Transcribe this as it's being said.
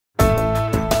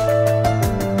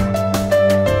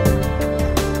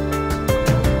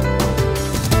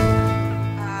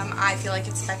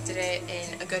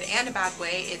good and a bad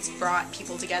way. It's brought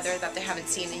people together that they haven't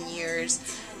seen in years,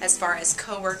 as far as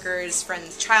co-workers,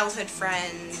 friends, childhood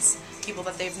friends, people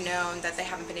that they've known that they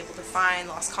haven't been able to find,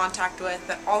 lost contact with,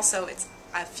 but also it's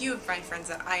a few of my friends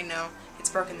that I know, it's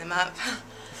broken them up.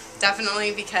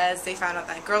 Definitely, because they found out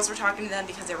that girls were talking to them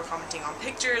because they were commenting on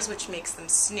pictures, which makes them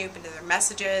snoop into their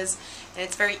messages, and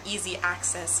it's very easy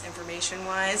access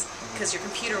information-wise because your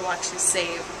computer will actually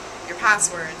save your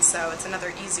password, so it's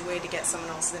another easy way to get someone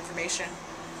else's information.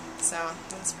 So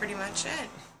that's pretty much it.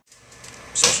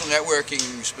 Social networking,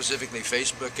 specifically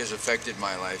Facebook, has affected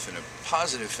my life in a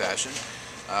positive fashion,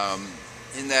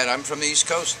 in that I'm from the East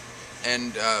Coast,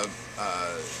 and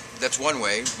that's one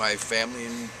way. My family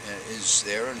is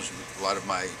there, and a lot of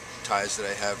my ties that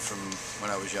I have from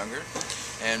when I was younger,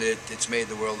 and it's made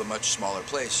the world a much smaller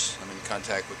place. I'm in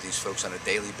contact with these folks on a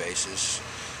daily basis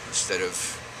instead of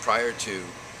prior to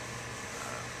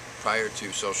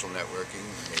social networking.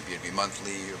 Maybe it'd be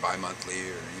monthly or bi-monthly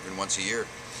or even once a year.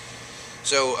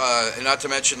 So, and not to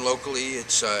mention locally,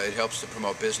 it helps to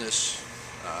promote business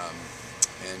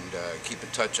and keep in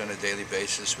touch on a daily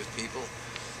basis with people.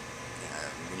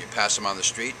 When you pass them on the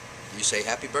street, you say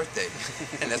happy birthday,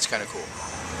 and that's kind of cool.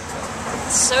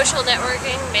 Social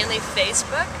networking, mainly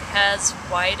Facebook, has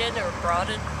widened or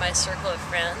broadened my circle of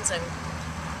friends and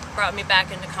brought me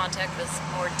back into contact with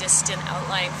more distant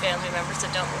outlying family members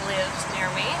that don't live near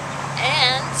me.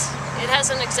 And it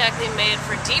hasn't exactly made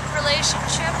for deep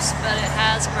relationships, but it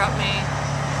has brought me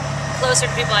closer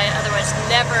to people I otherwise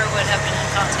never would have been in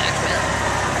contact with.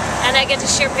 And I get to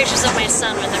share pictures of my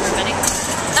son with everybody.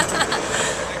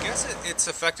 I guess it's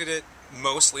affected it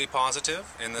mostly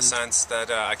positive in the sense that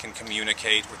I can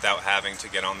communicate without having to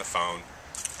get on the phone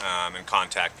and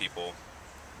contact people,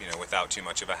 without too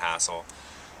much of a hassle.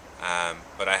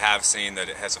 But I have seen that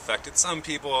it has affected some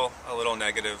people a little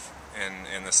negative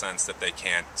in the sense that they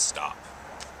can't stop.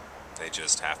 They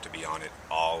just have to be on it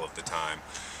all of the time,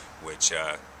 which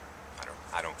I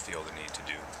don't feel the need to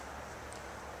do.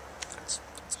 That's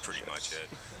pretty much it.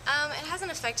 It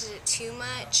hasn't affected it too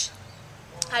much.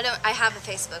 I have a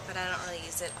Facebook, but I don't really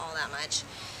use it all that much.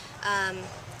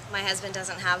 My husband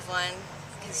doesn't have one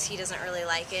because he doesn't really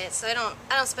like it, so I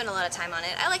don't spend a lot of time on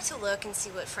it. I like to look and see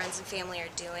what friends and family are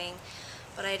doing,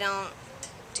 but I don't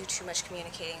do too much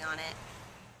communicating on it.